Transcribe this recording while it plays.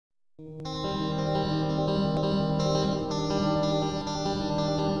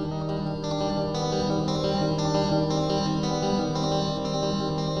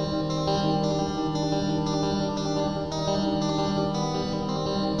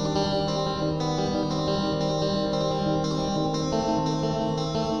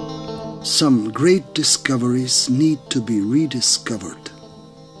Some great discoveries need to be rediscovered.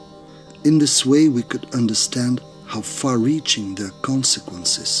 In this way we could understand how far-reaching their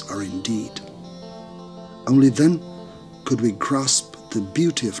consequences are indeed. Only then could we grasp the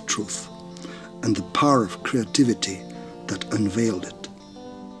beauty of truth and the power of creativity that unveiled it.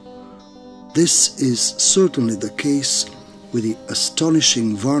 This is certainly the case with the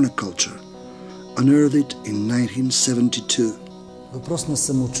astonishing Varna culture, unearthed in 1972.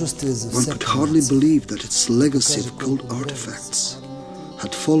 One could hardly believe that its legacy of gold artifacts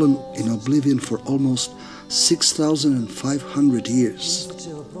had fallen in oblivion for almost 6,500 years.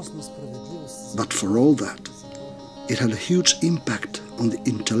 But for all that, it had a huge impact on the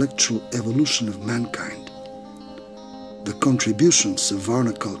intellectual evolution of mankind. The contributions of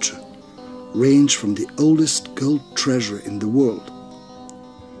Varna culture range from the oldest gold treasure in the world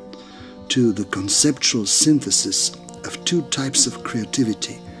to the conceptual synthesis of two types of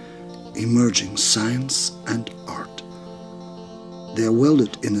creativity, emerging science and art. They are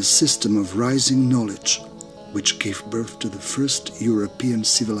welded in a system of rising knowledge which gave birth to the first European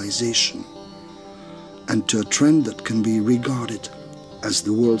civilization and to a trend that can be regarded as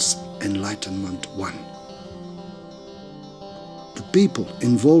the world's Enlightenment one. The people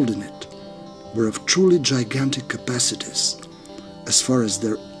involved in it were of truly gigantic capacities as far as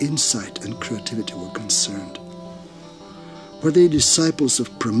their insight and creativity were concerned. Were they disciples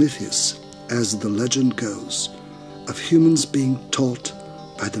of Prometheus, as the legend goes, of humans being taught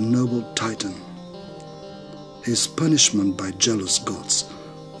by the noble Titan? His punishment by jealous gods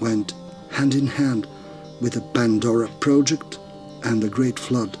went hand in hand with the Pandora project and the Great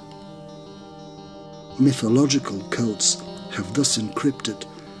Flood. Mythological codes have thus encrypted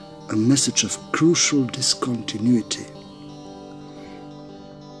a message of crucial discontinuity.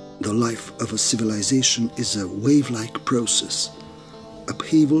 The life of a civilization is a wave-like process.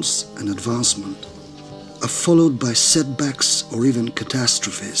 Upheavals and advancement are followed by setbacks or even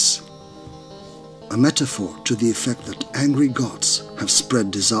catastrophes. A metaphor to the effect that angry gods have spread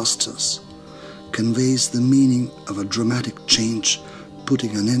disasters conveys the meaning of a dramatic change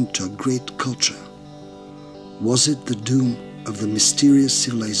putting an end to a great culture. Was it the doom of the mysterious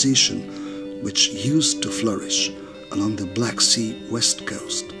civilization which used to flourish along the Black Sea west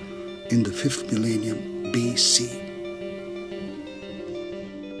coast in the 5th millennium BC?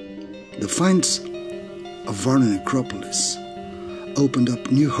 The finds of Varna necropolis opened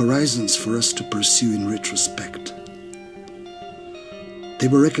up new horizons for us to pursue in retrospect. They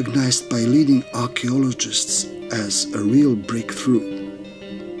were recognized by leading archaeologists as a real breakthrough.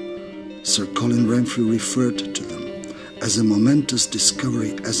 Sir Colin Renfrew referred to them as a momentous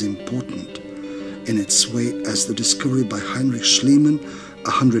discovery as important in its way as the discovery by Heinrich Schliemann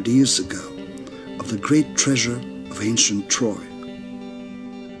 100 years ago of the great treasure of ancient Troy.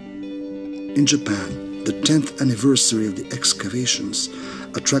 In Japan, the 10th anniversary of the excavations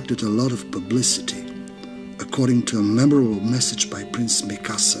attracted a lot of publicity. According to a memorable message by Prince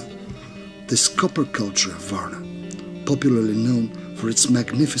Mikasa, this copper culture of Varna, popularly known for its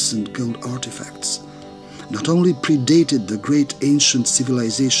magnificent gold artifacts, not only predated the great ancient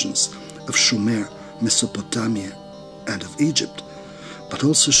civilizations of Sumer, Mesopotamia, and of Egypt, but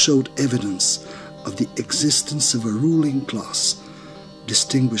also showed evidence of the existence of a ruling class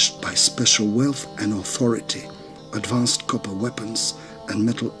distinguished by special wealth and authority, advanced copper weapons, and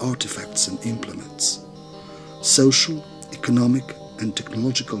metal artifacts and implements. Social, economic, and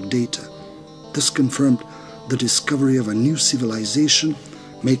technological data thus confirmed the discovery of a new civilization,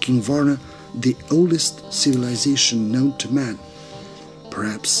 making Varna the oldest civilization known to man.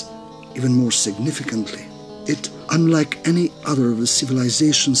 Perhaps even more significantly, it, unlike any other of the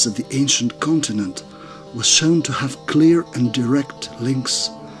civilizations of the ancient continent, was shown to have clear and direct links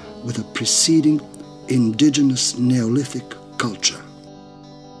with a preceding indigenous Neolithic culture.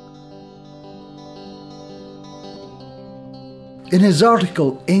 In his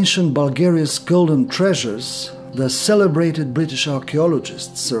article, Ancient Bulgaria's Golden Treasures, the celebrated British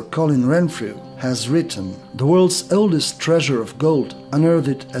archaeologist Sir Colin Renfrew has written, "The world's oldest treasure of gold,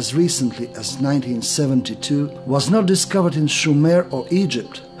 unearthed as recently as 1972, was not discovered in Sumer or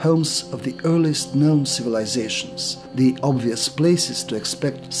Egypt, homes of the earliest known civilizations, the obvious places to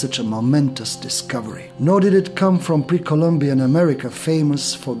expect such a momentous discovery. Nor did it come from pre-Columbian America,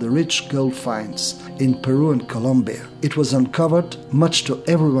 famous for the rich gold finds in Peru and Colombia. It was uncovered, much to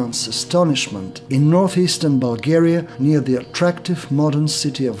everyone's astonishment, in northeastern Bulgaria near the attractive modern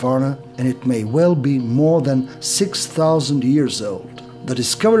city of Varna, and it may well be more than 6,000 years old. The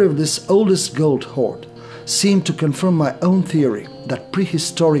discovery of this oldest gold hoard seemed to confirm my own theory that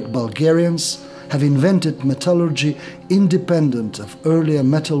prehistoric Bulgarians have invented metallurgy independent of earlier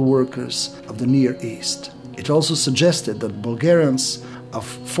metal workers of the Near East. It also suggested that Bulgarians of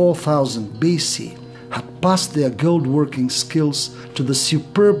 4000 BC had passed their gold-working skills to the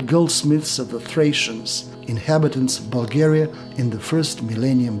superb goldsmiths of the Thracians, inhabitants of Bulgaria in the first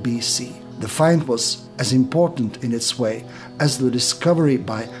millennium BC. The find was as important in its way as the discovery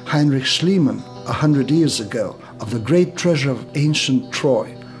by Heinrich Schliemann 100 years ago of the great treasure of ancient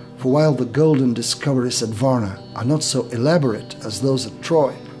Troy. For while the golden discoveries at Varna are not so elaborate as those at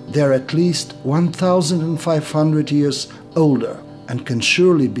Troy, they are at least 1,500 years older and can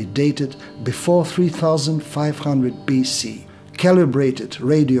surely be dated before 3,500 BC. Calibrated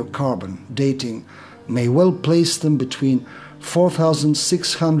radiocarbon dating may well place them between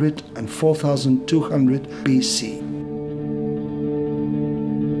 4,600 and 4,200 BC.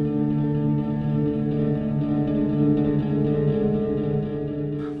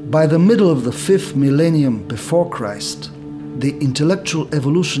 By the middle of the 5th millennium before Christ, the intellectual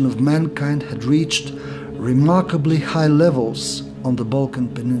evolution of mankind had reached remarkably high levels on the Balkan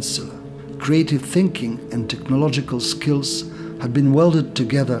Peninsula. Creative thinking and technological skills had been welded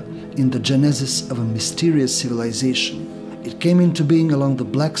together in the genesis of a mysterious civilization. It came into being along the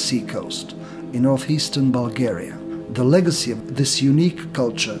Black Sea coast in northeastern Bulgaria. The legacy of this unique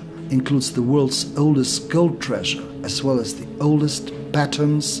culture includes the world's oldest gold treasure, as well as the oldest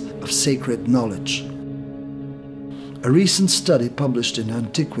patterns of sacred knowledge. A recent study published in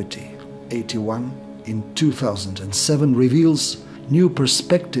Antiquity 81 in 2007 reveals new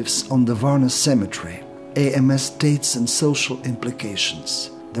perspectives on the Varna Cemetery, AMS dates and social implications.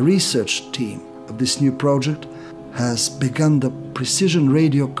 The research team of this new project has begun the precision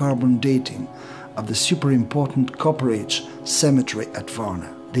radiocarbon dating of the super important Copper Age cemetery at Varna.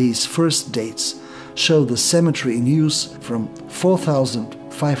 These first dates show the cemetery in use from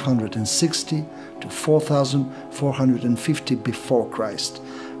 4,560 to 4,450 before Christ,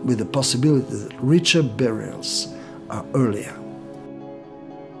 with the possibility that richer burials are earlier.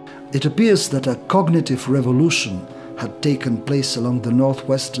 It appears that a cognitive revolution had taken place along the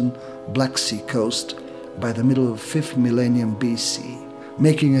northwestern Black Sea coast by the middle of 5th millennium BC.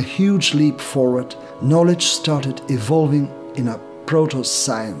 Making a huge leap forward, knowledge started evolving in a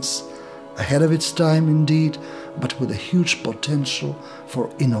proto-science, ahead of its time indeed, but with a huge potential for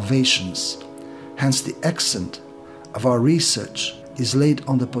innovations. Hence the accent of our research is laid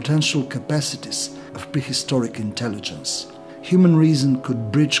on the potential capacities of prehistoric intelligence. Human reason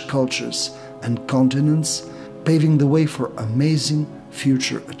could bridge cultures and continents, paving the way for amazing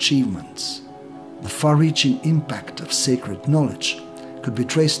future achievements. The far-reaching impact of sacred knowledge could be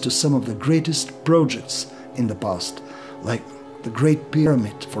traced to some of the greatest projects in the past, like the Great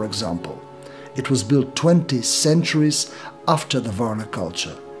Pyramid, for example. It was built 20 centuries after the Varna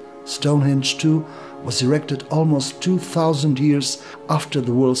culture. Stonehenge, too, was erected almost 2,000 years after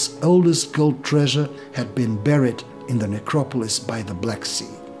the world's oldest gold treasure had been buried in the necropolis by the Black Sea.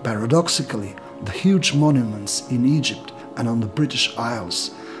 Paradoxically, the huge monuments in Egypt and on the British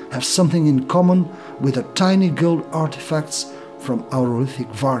Isles have something in common with the tiny gold artifacts from Aurolithic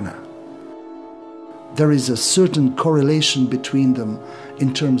Varna. There is a certain correlation between them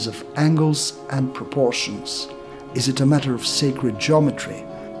in terms of angles and proportions. Is it a matter of sacred geometry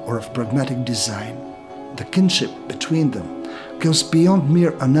or of pragmatic design? The kinship between them goes beyond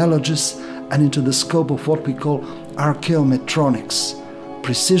mere analogies and into the scope of what we call archaeometronics,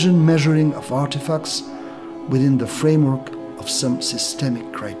 precision measuring of artifacts within the framework of some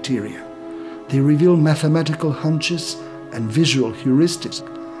systemic criteria. They reveal mathematical hunches and visual heuristics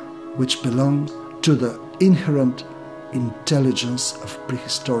which belong to the inherent intelligence of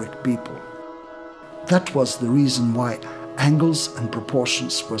prehistoric people. That was the reason why angles and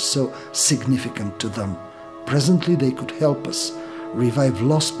proportions were so significant to them. Presently they could help us revive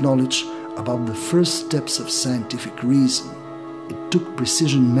lost knowledge about the first steps of scientific reason. It took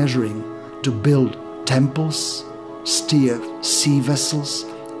precision measuring to build temples, steer sea vessels,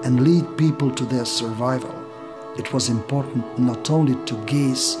 and lead people to their survival. It was important not only to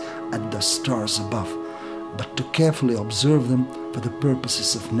gaze at the stars above, but to carefully observe them for the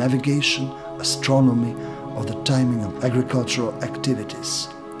purposes of navigation, astronomy, or the timing of agricultural activities.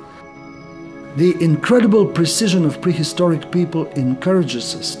 The incredible precision of prehistoric people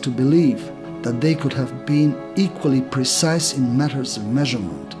encourages us to believe that they could have been equally precise in matters of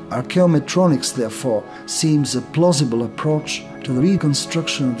measurement. Archaeometronics, therefore, seems a plausible approach to the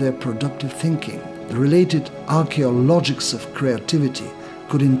reconstruction of their productive thinking. The related archaeologics of creativity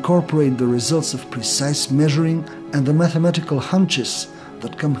could incorporate the results of precise measuring and the mathematical hunches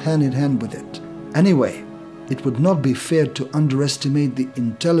that come hand in hand with it. Anyway, it would not be fair to underestimate the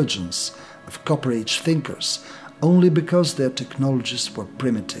intelligence of Copper Age thinkers only because their technologies were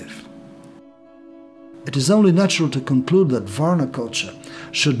primitive. It is only natural to conclude that Varna culture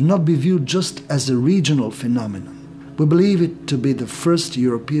should not be viewed just as a regional phenomenon. We believe it to be the first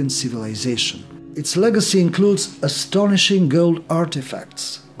European civilization. Its legacy includes astonishing gold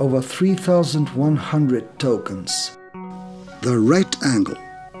artifacts, over 3,100 tokens. The right angle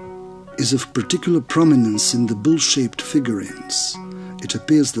is of particular prominence in the bull-shaped figurines. It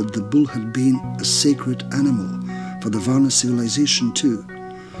appears that the bull had been a sacred animal for the Varna civilization too.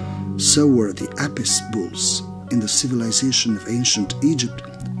 So were the Apis bulls in the civilization of ancient Egypt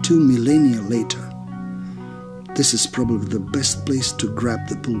 2 millennia later. This is probably the best place to grab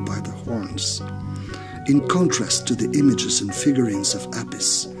the bull by the horns. In contrast to the images and figurines of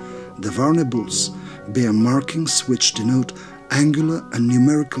Apis, the Varna bulls bear markings which denote angular and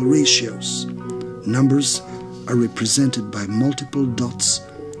numerical ratios. Numbers are represented by multiple dots,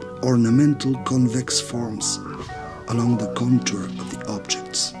 ornamental convex forms along the contour of the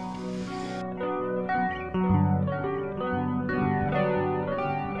objects.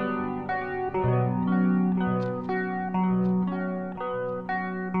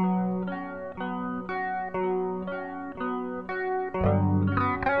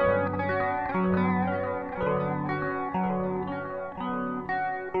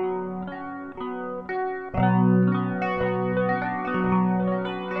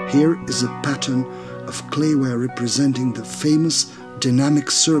 Here is a pattern of clayware representing the famous dynamic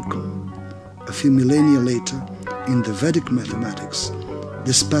circle. A few millennia later, in the Vedic mathematics,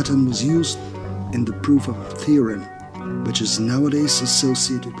 this pattern was used in the proof of a theorem, which is nowadays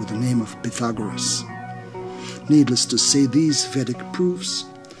associated with the name of Pythagoras. Needless to say, these Vedic proofs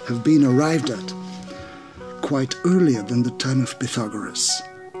have been arrived at quite earlier than the time of Pythagoras.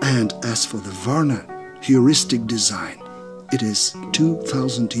 And as for the Varna heuristic design, it is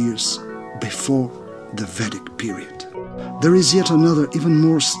 2,000 years before the Vedic period. There is yet another, even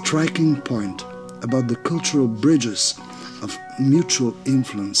more striking point about the cultural bridges of mutual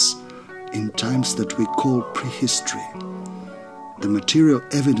influence in times that we call prehistory. The material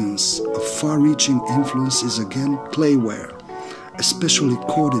evidence of far-reaching influence is again clayware, especially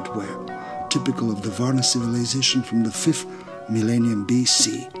corded ware, typical of the Varna civilization from the 5th millennium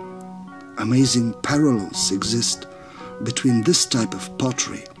BC. Amazing parallels exist between this type of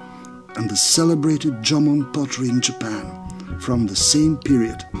pottery and the celebrated Jomon pottery in Japan from the same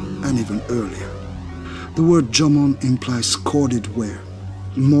period and even earlier. The word Jomon implies corded ware,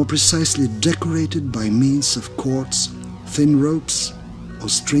 more precisely decorated by means of cords, thin ropes, or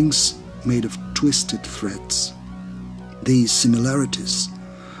strings made of twisted threads. These similarities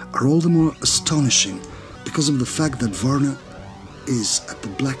are all the more astonishing because of the fact that Varna is at the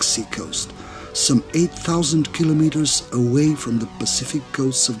Black Sea coast, some 8,000 kilometers away from the Pacific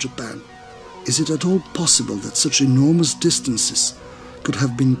coasts of Japan. Is it at all possible that such enormous distances could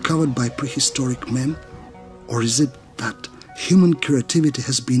have been covered by prehistoric men? Or is it that human creativity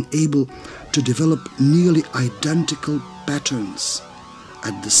has been able to develop nearly identical patterns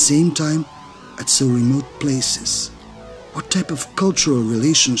at the same time at so remote places? What type of cultural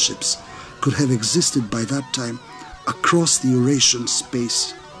relationships could have existed by that time across the Eurasian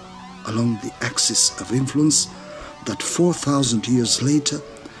space along the axis of influence that 4,000 years later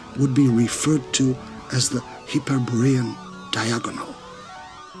would be referred to as the Hyperborean diagonal?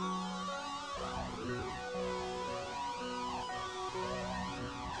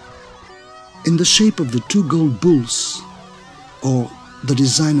 In the shape of the two gold bulls, or the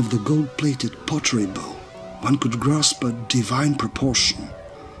design of the gold-plated pottery bowl, one could grasp a divine proportion.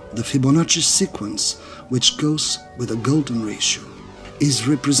 The Fibonacci sequence, which goes with a golden ratio, is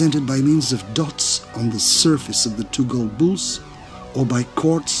represented by means of dots on the surface of the two gold bulls or by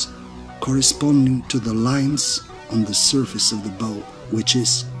chords corresponding to the lines on the surface of the bowl, which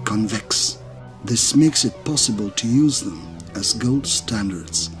is convex. This makes it possible to use them as gold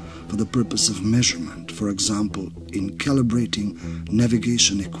standards for the purpose of measurement, for example, in calibrating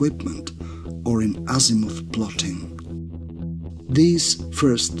navigation equipment or in azimuth plotting. These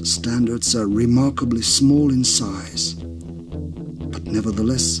first standards are remarkably small in size, but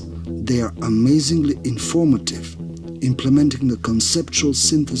nevertheless they are amazingly informative, implementing the conceptual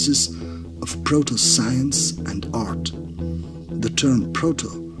synthesis of proto-science and art. The term proto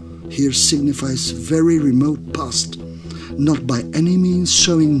here signifies very remote past, not by any means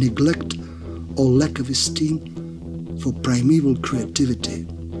showing neglect or lack of esteem for primeval creativity.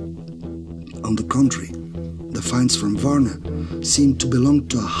 On the contrary, the finds from Varna seem to belong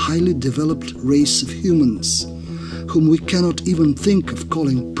to a highly developed race of humans, whom we cannot even think of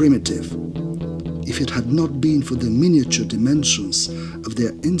calling primitive. If it had not been for the miniature dimensions of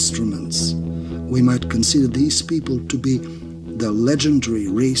their instruments, we might consider these people to be the legendary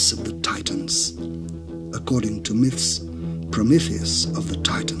race of the Titans. According to myths, Prometheus of the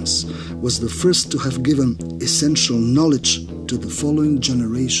Titans was the first to have given essential knowledge to the following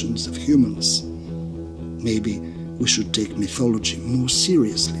generations of humans. Maybe we should take mythology more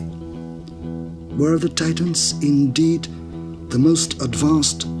seriously. Were the Titans indeed the most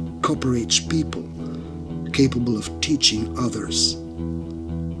advanced Copper Age people, capable of teaching others?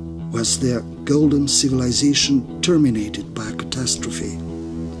 Was their golden civilization terminated by a catastrophe,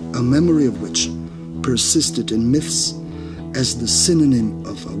 a memory of which persisted in myths as the synonym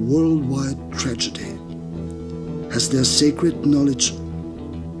of a worldwide tragedy? Has their sacred knowledge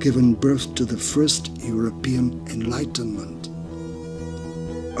given birth to the first European Enlightenment?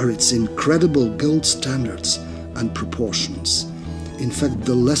 Are its incredible gold standards and proportions, in fact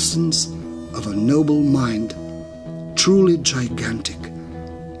the lessons of a noble mind, truly gigantic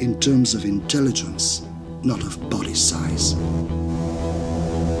in terms of intelligence, not of body size?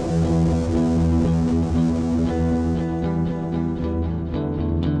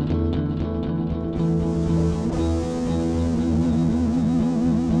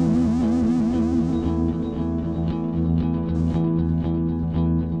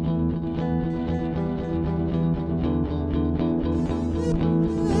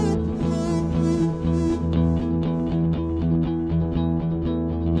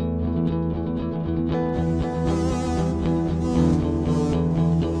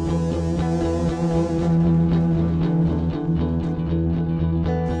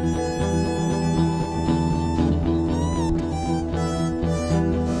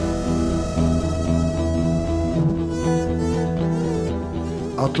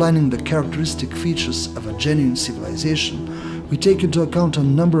 Outlining the characteristic features of a genuine civilization, we take into account a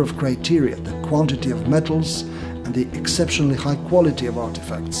number of criteria: the quantity of metals and the exceptionally high quality of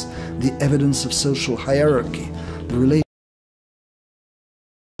artifacts, the evidence of social hierarchy, the relation.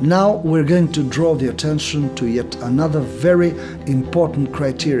 Now we're going to draw the attention to yet another very important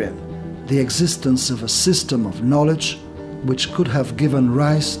criterion: the existence of a system of knowledge which could have given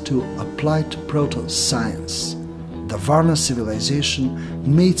rise to applied proto-science. The Varna civilization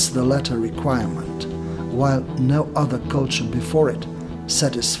meets the latter requirement, while no other culture before it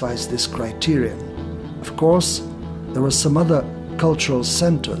satisfies this criterion. Of course, there were some other cultural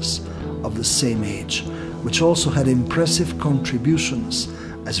centers of the same age, which also had impressive contributions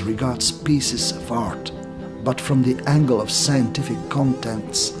as regards pieces of art, but from the angle of scientific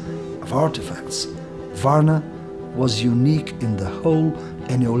contents of artifacts, Varna was unique in the whole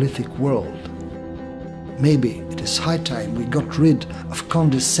Neolithic world. Maybe it is high time we got rid of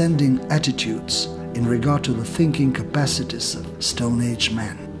condescending attitudes in regard to the thinking capacities of Stone Age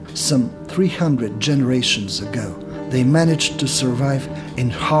men. Some 300 generations ago, they managed to survive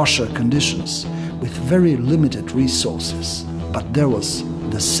in harsher conditions with very limited resources, but there was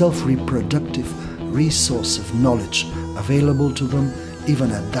the self-reproductive resource of knowledge available to them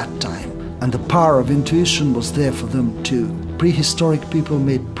even at that time, and the power of intuition was there for them too. Prehistoric people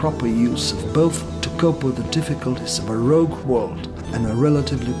made proper use of both to cope with the difficulties of a rogue world and a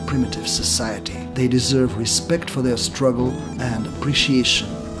relatively primitive society. They deserve respect for their struggle and appreciation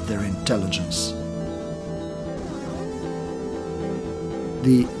of their intelligence.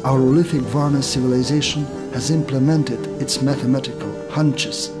 The Aurolithic Varna Civilization has implemented its mathematical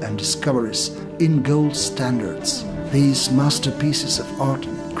hunches and discoveries in gold standards. These masterpieces of art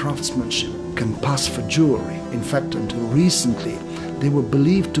and craftsmanship can pass for jewelry. In fact, until recently, they were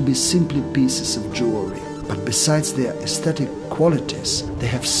believed to be simply pieces of jewelry. But besides their aesthetic qualities, they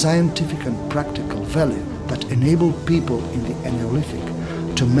have scientific and practical value that enable people in the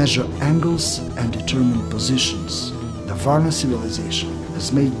Neolithic to measure angles and determine positions. The Varna civilization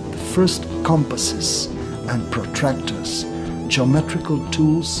has made the first compasses and protractors, geometrical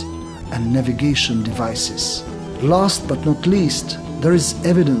tools and navigation devices. Last but not least, there is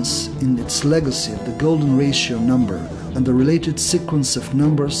evidence in its legacy of the golden ratio number and the related sequence of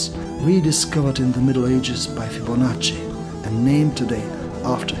numbers rediscovered in the Middle Ages by Fibonacci. and named today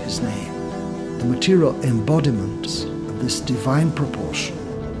after his name. The material embodiments of this divine proportion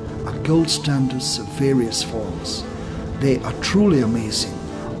are gold standards of various forms. They are truly amazing,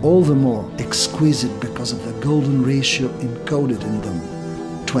 all the more exquisite because of the golden ratio encoded in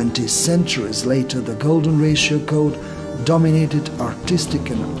them. 20 centuries later, the golden ratio code dominated artistic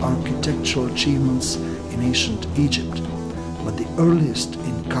and architectural achievements in ancient Egypt. But the earliest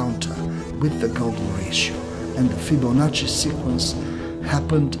encounter with the golden ratio and the Fibonacci sequence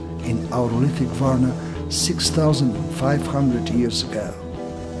happened in Aurolithic Varna 6,500 years ago.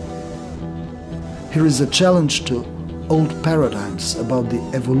 Here is a challenge to old paradigms about the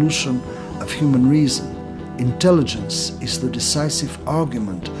evolution of human reason. Intelligence is the decisive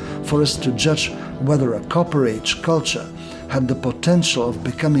argument for us to judge whether a Copper Age culture had the potential of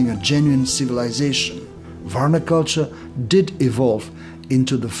becoming a genuine civilization. Varna culture did evolve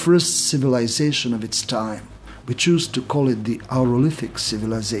into the first civilization of its time. We choose to call it the Aurolithic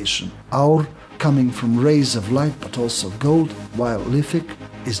civilization. Aur coming from rays of light but also gold, while lithic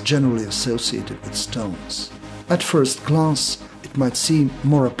is generally associated with stones. At first glance, it might seem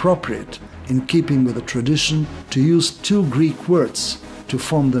more appropriate, in keeping with the tradition, to use two Greek words to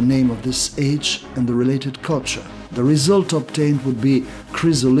form the name of this age and the related culture. The result obtained would be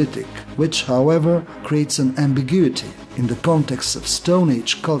chrysolitic, which, however, creates an ambiguity. In the context of Stone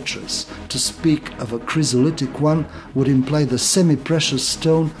Age cultures, to speak of a chrysolitic one would imply the semi-precious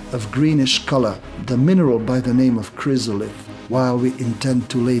stone of greenish color, the mineral by the name of chrysolith, while we intend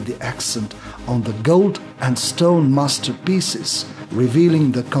to lay the accent on the gold and stone masterpieces,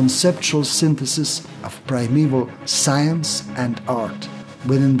 revealing the conceptual synthesis of primeval science and art.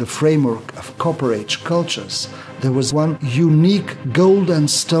 Within the framework of Copper Age cultures, there was one unique gold and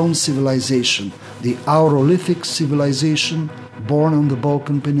stone civilization, the Aurolithic civilization, born on the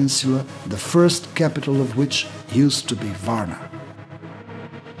Balkan Peninsula, the first capital of which used to be Varna.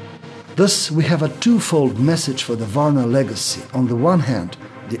 Thus, we have a twofold message for the Varna legacy. On the one hand,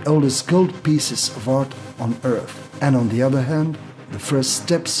 the oldest gold pieces of art on earth, and on the other hand, the first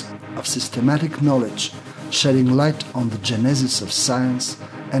steps of systematic knowledge, shedding light on the genesis of science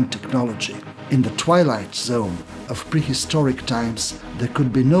and technology. In the twilight zone of prehistoric times, there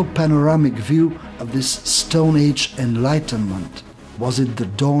could be no panoramic view of this Stone Age enlightenment. Was it the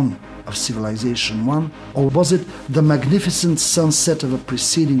dawn of Civilization 1, or was it the magnificent sunset of a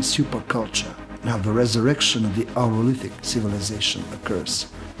preceding superculture? Now the resurrection of the Aurolithic civilization occurs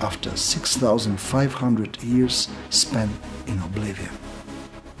after 6,500 years spent in oblivion.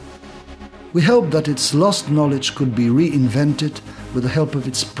 We hope that its lost knowledge could be reinvented with the help of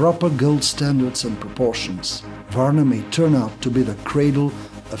its proper gold standards and proportions. Varna may turn out to be the cradle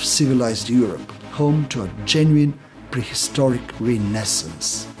of civilized Europe, home to a genuine prehistoric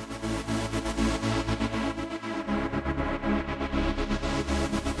renaissance.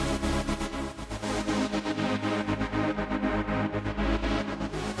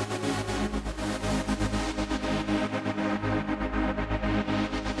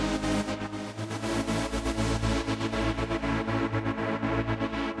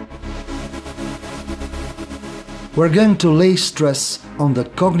 We're going to lay stress on the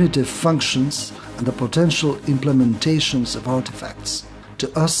cognitive functions and the potential implementations of artifacts.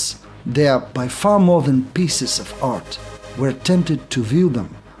 To us, they are by far more than pieces of art. We're tempted to view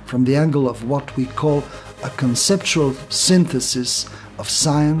them from the angle of what we call a conceptual synthesis of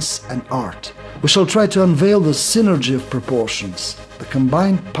science and art. We shall try to unveil the synergy of proportions, the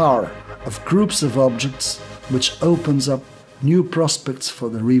combined power of groups of objects, which opens up new prospects for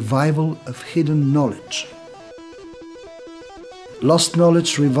the revival of hidden knowledge. Lost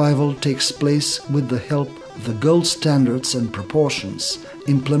knowledge revival takes place with the help of the gold standards and proportions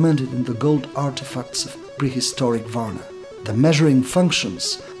implemented in the gold artifacts of prehistoric Varna. The measuring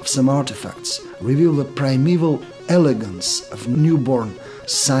functions of some artifacts reveal the primeval elegance of newborn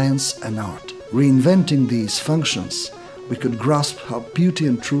science and art. Reinventing these functions, we could grasp how beauty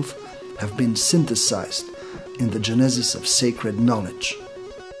and truth have been synthesized in the genesis of sacred knowledge.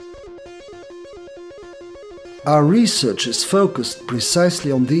 Our research is focused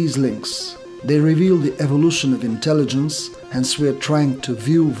precisely on these links. They reveal the evolution of intelligence, hence we are trying to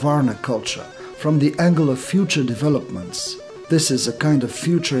view Varna culture from the angle of future developments. This is a kind of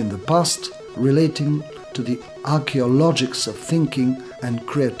future in the past relating to the archaeologics of thinking and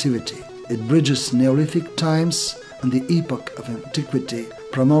creativity. It bridges Neolithic times and the epoch of antiquity,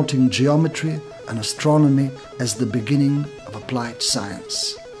 promoting geometry and astronomy as the beginning of applied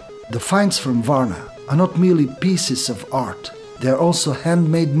science. The finds from Varna are not merely pieces of art, they are also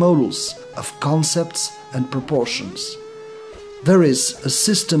handmade models of concepts and proportions. There is a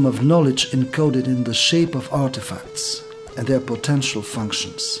system of knowledge encoded in the shape of artifacts. and their potential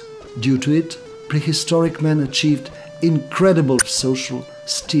functions. Due to it, prehistoric men achieved incredible social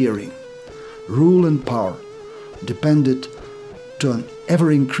steering. Rule and power depended to an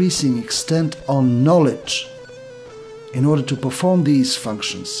ever-increasing extent on knowledge. In order to perform these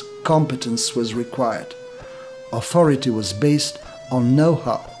functions, competence was required. Authority was based on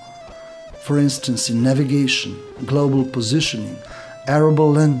know-how. For instance, in navigation, global positioning,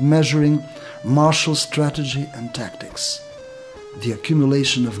 arable land measuring, martial strategy and tactics. The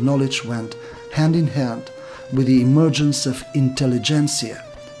accumulation of knowledge went hand in hand with the emergence of intelligentsia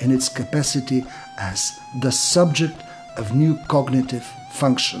in its capacity as the subject of new cognitive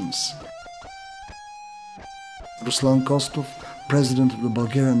functions. Ruslan Kostov, president of the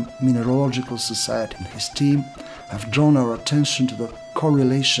Bulgarian Mineralogical Society, and his team have drawn our attention to the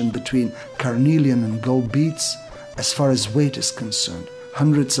correlation between carnelian and gold beads as far as weight is concerned.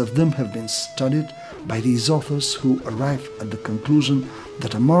 Hundreds of them have been studied by these authors, who arrive at the conclusion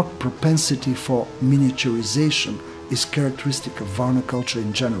that a marked propensity for miniaturization is characteristic of Varna culture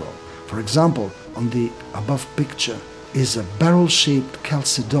in general. For example, on the above picture is a barrel-shaped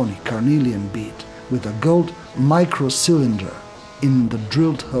chalcedony carnelian bead with a gold microcylinder in the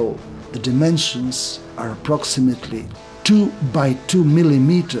drilled hole. The dimensions are approximately 2 by 2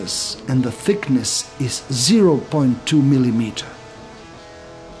 millimeters and the thickness is 0.2 millimeter.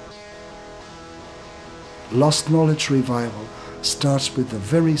 Lost knowledge revival starts with the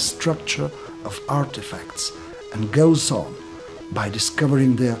very structure of artifacts and goes on by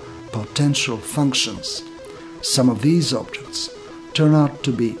discovering their potential functions. Some of these objects turn out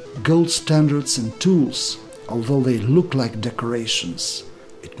to be gold standards and tools, although they look like decorations.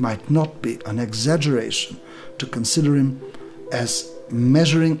 It might not be an exaggeration to consider them as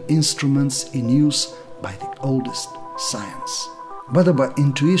measuring instruments in use by the oldest science. Whether by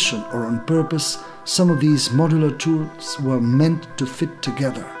intuition or on purpose, some of these modular tools were meant to fit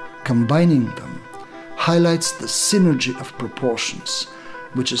together. Combining them highlights the synergy of proportions,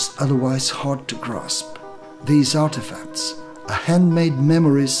 which is otherwise hard to grasp. These artifacts are handmade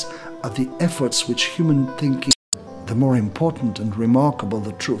memories of the efforts which human thinking. The more important and remarkable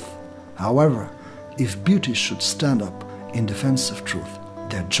the truth. However, if beauty should stand up in defense of truth,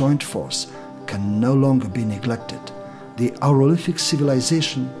 their joint force can no longer be neglected. The Aurolithic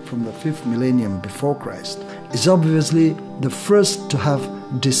civilization from the 5th millennium before Christ is obviously the first to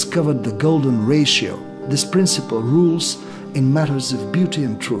have discovered the golden ratio. This principle rules in matters of beauty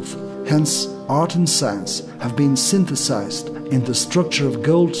and truth. Hence, art and science have been synthesized in the structure of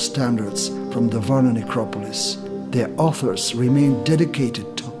gold standards from the Varna necropolis. Their authors remain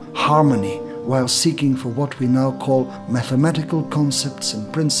dedicated to harmony while seeking for what we now call mathematical concepts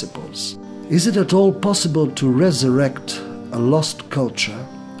and principles. Is it at all possible to resurrect a lost culture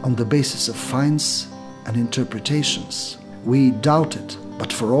on the basis of finds and interpretations? We doubt it,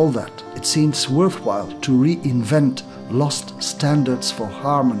 but for all that, it seems worthwhile to reinvent lost standards for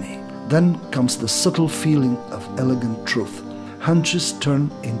harmony. Then comes the subtle feeling of elegant truth. Hunches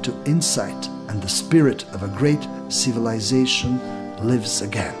turn into insight, and the spirit of a great civilization lives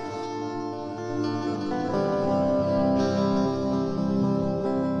again.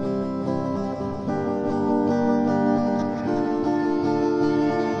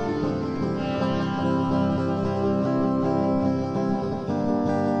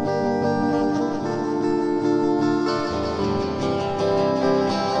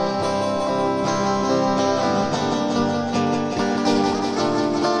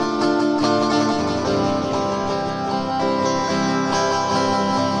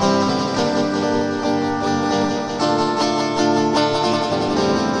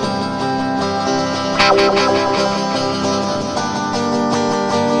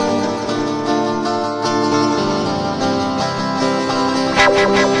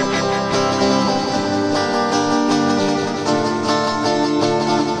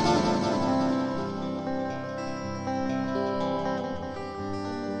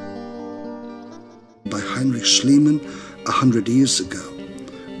 By Heinrich Schliemann 100 years ago,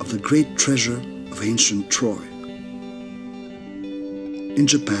 of the great treasure of ancient Troy. In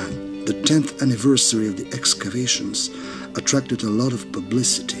Japan, the 10th anniversary of the excavations attracted a lot of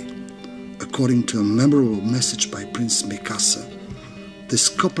publicity. According to a memorable message by Prince Mikasa, this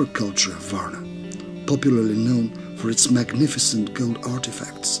copper culture of Varna, popularly known for its magnificent gold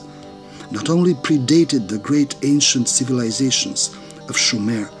artifacts, not only predated the great ancient civilizations of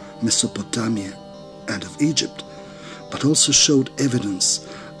Sumer, Mesopotamia, and of Egypt, but also showed evidence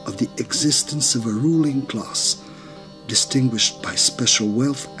of the existence of a ruling class distinguished by special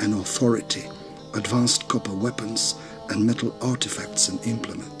wealth and authority, advanced copper weapons, and metal artifacts and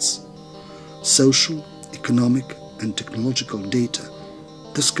implements. Social, economic, and technological data.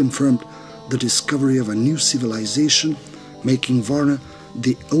 This confirmed the discovery of a new civilization, making Varna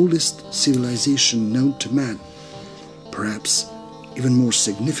the oldest civilization known to man. Perhaps even more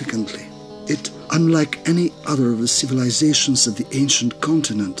significantly, it, unlike any other of the civilizations of the ancient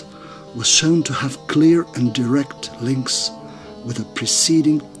continent, was shown to have clear and direct links with a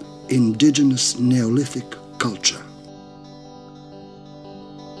preceding indigenous Neolithic culture.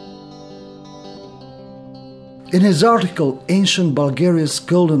 In his article, Ancient Bulgaria's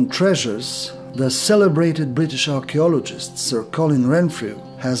Golden Treasures, the celebrated British archaeologist Sir Colin Renfrew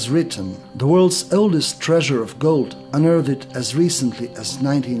has written, "The world's oldest treasure of gold, unearthed as recently as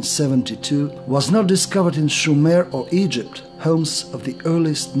 1972, was not discovered in Sumer or Egypt, homes of the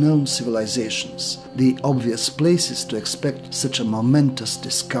earliest known civilizations, the obvious places to expect such a momentous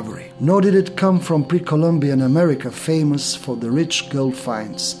discovery. Nor did it come from pre-Columbian America, famous for the rich gold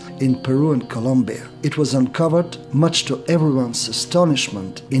finds in Peru and Colombia. It was uncovered, much to everyone's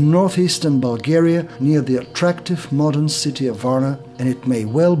astonishment, in northeastern Bulgaria near the attractive modern city of Varna, and it may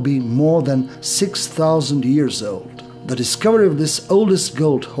well be more than 6,000 years old. The discovery of this oldest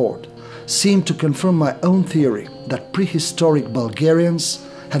gold hoard seemed to confirm my own theory that prehistoric Bulgarians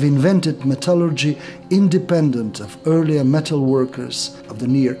have invented metallurgy independent of earlier metal workers of the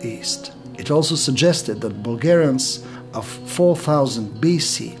Near East. It also suggested that Bulgarians of 4000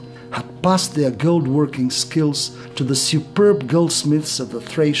 BC had passed their gold-working skills to the superb goldsmiths of the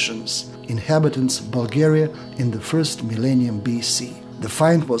Thracians, inhabitants of Bulgaria in the first millennium BC. The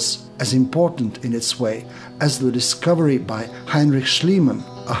find was as important in its way as the discovery by Heinrich Schliemann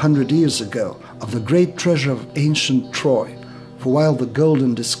 100 years ago of the great treasure of ancient Troy, for while the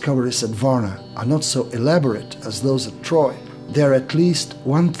golden discoveries at Varna are not so elaborate as those at Troy, they are at least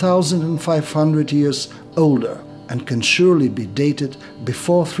 1,500 years older and can surely be dated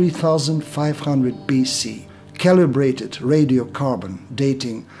before 3,500 BC. Calibrated radiocarbon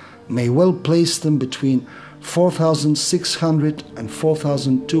dating may well place them between 4,600 and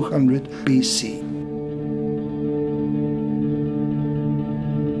 4,200 BC.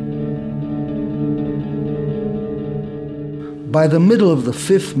 By the middle of the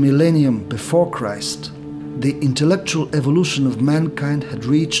 5th millennium before Christ, the intellectual evolution of mankind had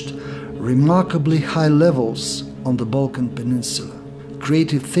reached remarkably high levels on the Balkan Peninsula.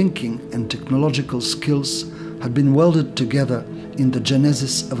 Creative thinking and technological skills had been welded together in the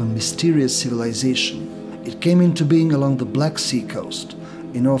genesis of a mysterious civilization. It came into being along the Black Sea coast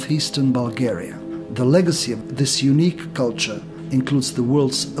in northeastern Bulgaria. The legacy of this unique culture includes the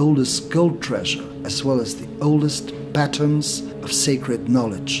world's oldest gold treasure, as well as the oldest patterns of sacred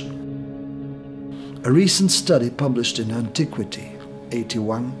knowledge. A recent study published in Antiquity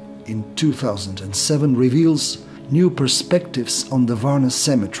 81 in 2007 reveals new perspectives on the Varna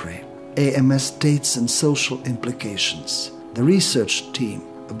Cemetery, AMS dates and social implications. The research team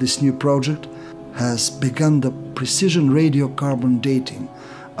of this new project has begun the precision radiocarbon dating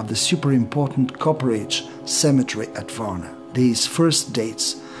of the super important Copper Age cemetery at Varna. These first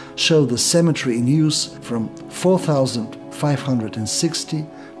dates show the cemetery in use from 4,560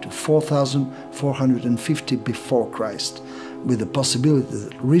 to 4,450 before Christ, with the possibility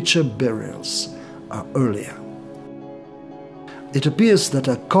that richer burials are earlier. It appears that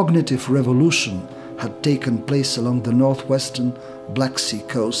a cognitive revolution had taken place along the northwestern Black Sea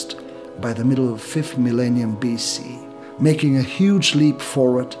coast by the middle of 5th millennium BC. Making a huge leap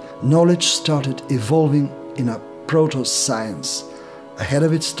forward, knowledge started evolving in a proto-science, ahead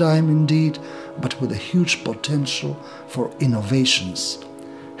of its time indeed, but with a huge potential for innovations.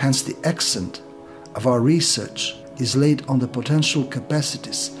 Hence the accent of our research is laid on the potential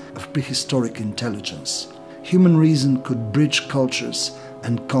capacities of prehistoric intelligence. Human reason could bridge cultures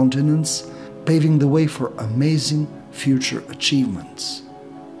and continents, paving the way for amazing future achievements.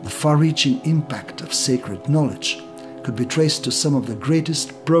 The far-reaching impact of sacred knowledge could be traced to some of the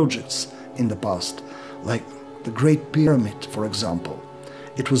greatest projects in the past, like the Great Pyramid, for example.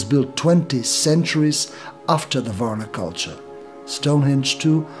 It was built 20 centuries after the Varna culture. Stonehenge,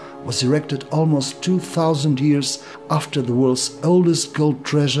 too, was erected almost 2,000 years after the world's oldest gold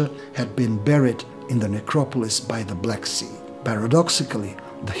treasure had been buried in the necropolis by the Black Sea. Paradoxically,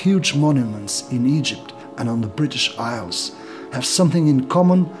 the huge monuments in Egypt and on the British Isles have something in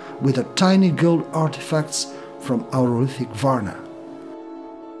common with the tiny gold artifacts from Aurolithic Varna.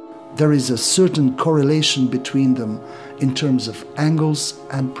 There is a certain correlation between them in terms of angles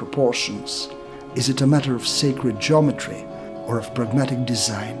and proportions. Is it a matter of sacred geometry or of pragmatic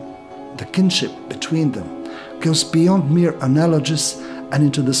design? The kinship between them goes beyond mere analogies and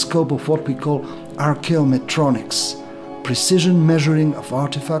into the scope of what we call archaeometronics, precision measuring of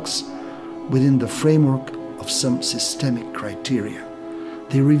artifacts within the framework of some systemic criteria.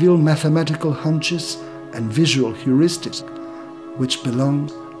 They reveal mathematical hunches and visual heuristics which belong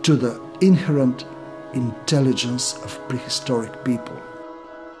to the inherent intelligence of prehistoric people.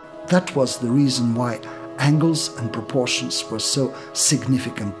 That was the reason why angles and proportions were so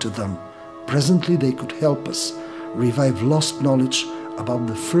significant to them. Presently they could help us revive lost knowledge about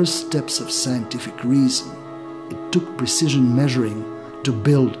the first steps of scientific reason. It took precision measuring to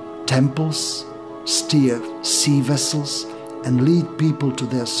build temples, steer sea vessels, and lead people to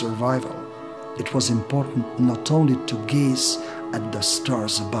their survival. It was important not only to gaze at the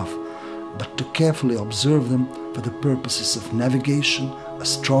stars above, but to carefully observe them for the purposes of navigation,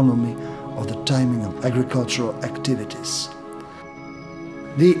 astronomy, or the timing of agricultural activities.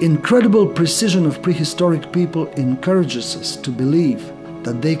 The incredible precision of prehistoric people encourages us to believe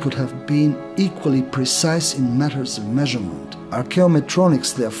that they could have been equally precise in matters of measurement.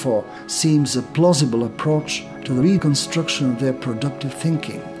 Archaeometronics, therefore, seems a plausible approach to the reconstruction of their productive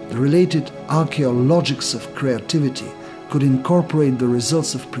thinking. The related archaeologics of creativity could incorporate the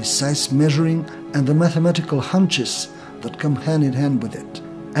results of precise measuring and the mathematical hunches that come hand in hand with it.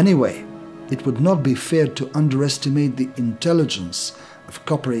 Anyway, it would not be fair to underestimate the intelligence of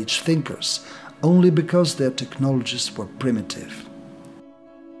Copper Age thinkers only because their technologies were primitive.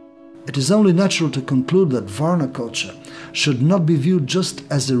 It is only natural to conclude that Varna culture should not be viewed just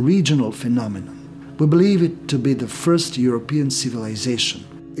as a regional phenomenon. We believe it to be the first European civilization.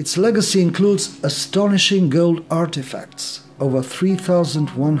 Its legacy includes astonishing gold artifacts, over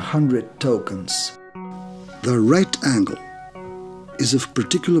 3,100 tokens. The right angle is of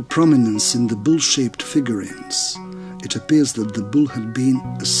particular prominence in the bull-shaped figurines. It appears that the bull had been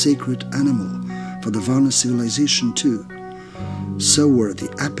a sacred animal for the Varna civilization too. So were the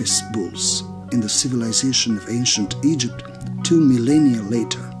Apis bulls in the civilization of ancient Egypt 2 millennia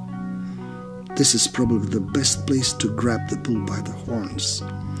later. This is probably the best place to grab the bull by the horns.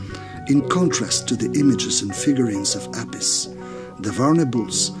 In contrast to the images and figurines of Apis, the Varna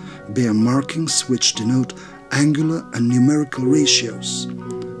bulls bear markings which denote angular and numerical ratios.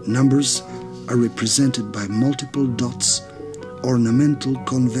 Numbers are represented by multiple dots, ornamental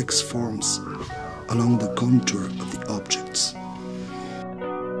convex forms along the contour of the objects.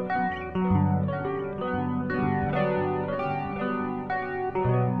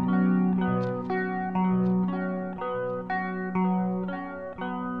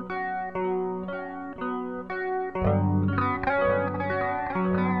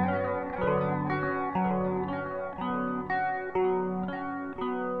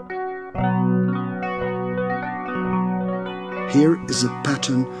 Here is a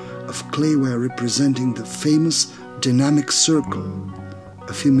pattern of clayware representing the famous dynamic circle.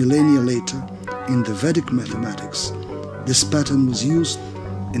 A few millennia later, in the Vedic mathematics, this pattern was used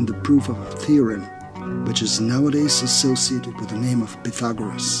in the proof of a theorem, which is nowadays associated with the name of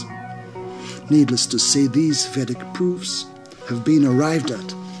Pythagoras. Needless to say, these Vedic proofs have been arrived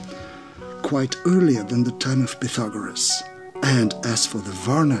at quite earlier than the time of Pythagoras. And as for the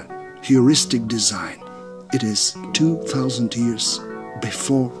Varna heuristic design, it is 2,000 years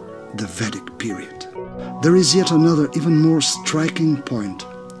before the Vedic period. There is yet another, even more striking point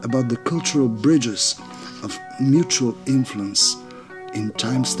about the cultural bridges of mutual influence in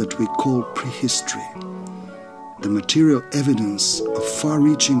times that we call prehistory. The material evidence of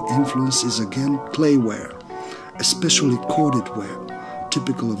far-reaching influence is again clayware, especially corded ware,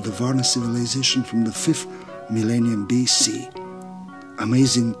 typical of the Varna civilization from the 5th millennium BC.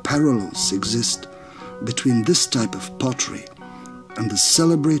 Amazing parallels exist between this type of pottery and the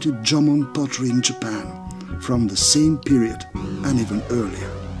celebrated Jomon pottery in Japan from the same period and even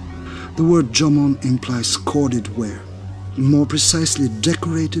earlier. The word Jomon implies corded ware, more precisely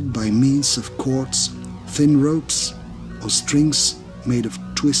decorated by means of cords, thin ropes, or strings made of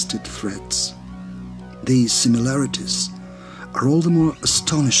twisted threads. These similarities are all the more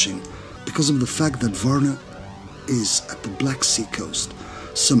astonishing because of the fact that Varna is at the Black Sea coast,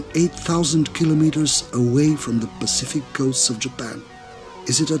 some 8,000 kilometers away from the Pacific coasts of Japan.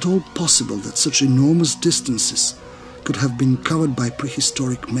 Is it at all possible that such enormous distances could have been covered by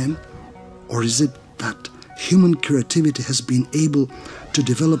prehistoric men? Or is it that human creativity has been able to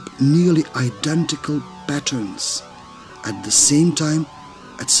develop nearly identical patterns at the same time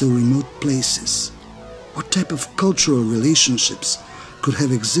at so remote places? What type of cultural relationships could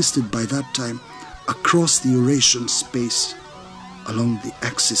have existed by that time across the Eurasian space along the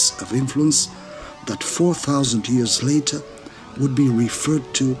axis of influence that 4,000 years later would be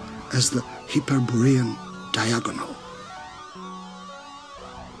referred to as the Hyperborean diagonal?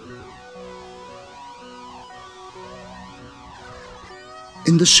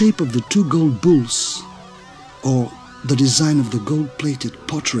 In the shape of the two gold bulls, or the design of the gold-plated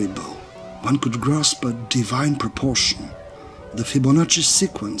pottery bowl, one could grasp a divine proportion. The Fibonacci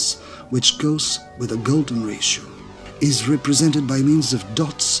sequence, which goes with a golden ratio, is represented by means of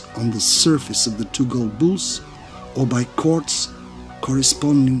dots on the surface of the two gold bulls, or by chords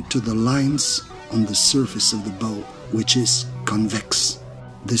corresponding to the lines on the surface of the bowl, which is convex.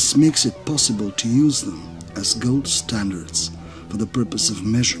 This makes it possible to use them as gold standards for the purpose of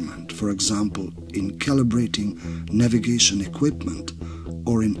measurement, for example, in calibrating navigation equipment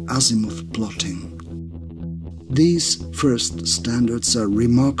or in azimuth plotting. These first standards are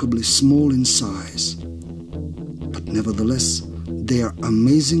remarkably small in size, but nevertheless they are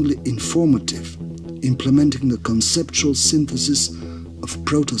amazingly informative, implementing the conceptual synthesis of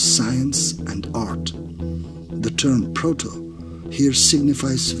proto-science and art. The term proto here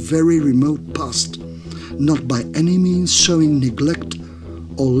signifies very remote past, not by any means showing neglect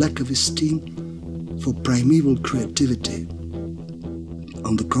or lack of esteem for primeval creativity.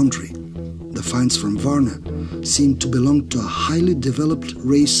 On the contrary, the finds from Varna seem to belong to a highly developed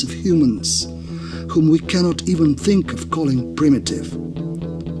race of humans, whom we cannot even think of calling primitive.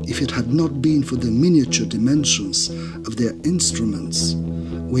 If it had not been for the miniature dimensions of their instruments,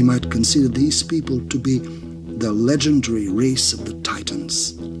 we might consider these people to be the legendary race of the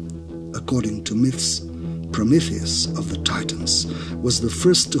Titans. According to myths, Prometheus of the Titans was the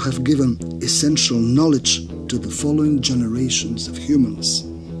first to have given essential knowledge to the following generations of humans.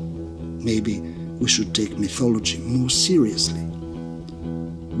 Maybe we should take mythology more seriously.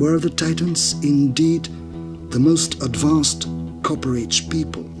 Were the Titans indeed the most advanced Copper Age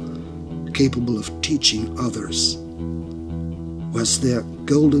people, capable of teaching others? Was their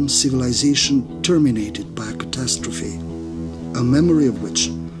golden civilization terminated by a catastrophe, a memory of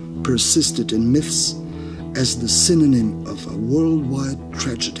which persisted in myths as the synonym of a worldwide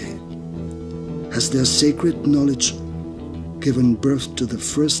tragedy? Has their sacred knowledge given birth to the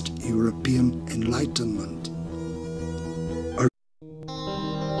first European Enlightenment?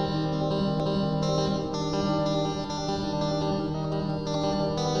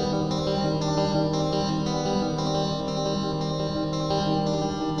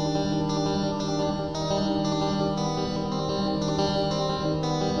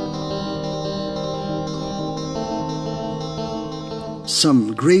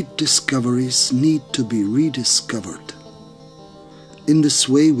 Some great discoveries need to be rediscovered. In this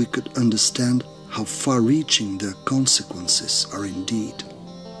way, we could understand how far-reaching their consequences are indeed.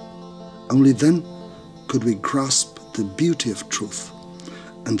 Only then could we grasp the beauty of truth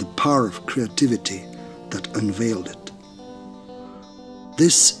and the power of creativity that unveiled it.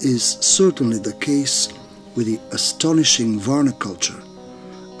 This is certainly the case with the astonishing Varna culture,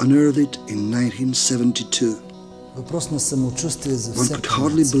 unearthed in 1972. One could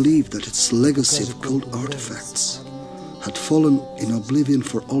hardly believe that its legacy of gold artifacts had fallen in oblivion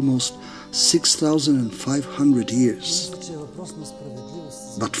for almost 6,500 years.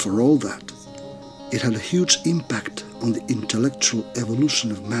 But for all that, it had a huge impact on the intellectual evolution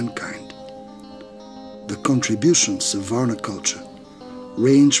of mankind. The contributions of Varna culture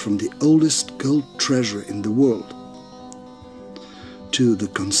range from the oldest gold treasure in the world to the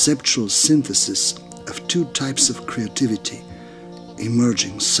conceptual synthesis of two types of creativity,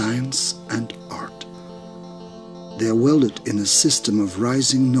 emerging science and art. They are welded in a system of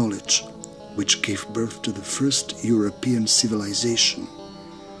rising knowledge which gave birth to the first European civilization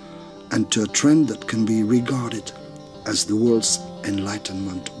and to a trend that can be regarded as the world's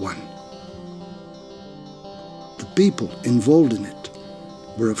Enlightenment 1. The people involved in it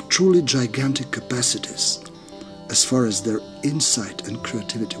were of truly gigantic capacities as far as their insight and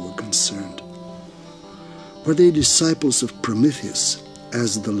creativity were concerned. Were they disciples of Prometheus,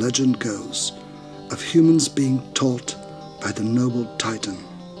 as the legend goes, of humans being taught by the noble Titan?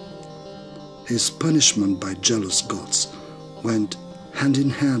 His punishment by jealous gods went hand in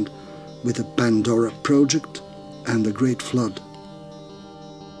hand with the Pandora project and the Great Flood.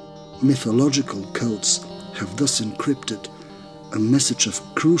 Mythological codes have thus encrypted a message of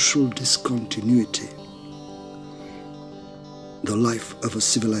crucial discontinuity. The life of a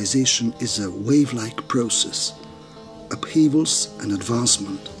civilization is a wave-like process. Upheavals and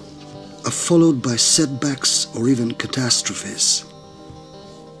advancement are followed by setbacks or even catastrophes.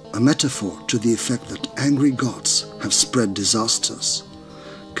 A metaphor to the effect that angry gods have spread disasters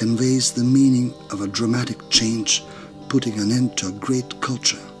conveys the meaning of a dramatic change putting an end to a great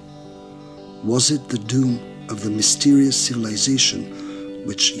culture. Was it the doom of the mysterious civilization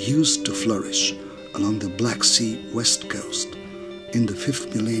which used to flourish along the Black Sea west coast in the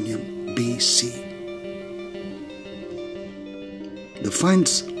 5th millennium BC? The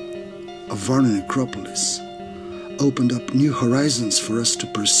finds of Varna necropolis opened up new horizons for us to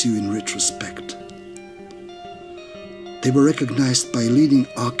pursue in retrospect. They were recognized by leading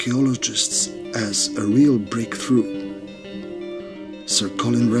archaeologists as a real breakthrough. Sir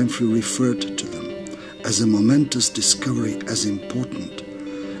Colin Renfrew referred to them as a momentous discovery as important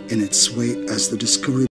in its way as the discovery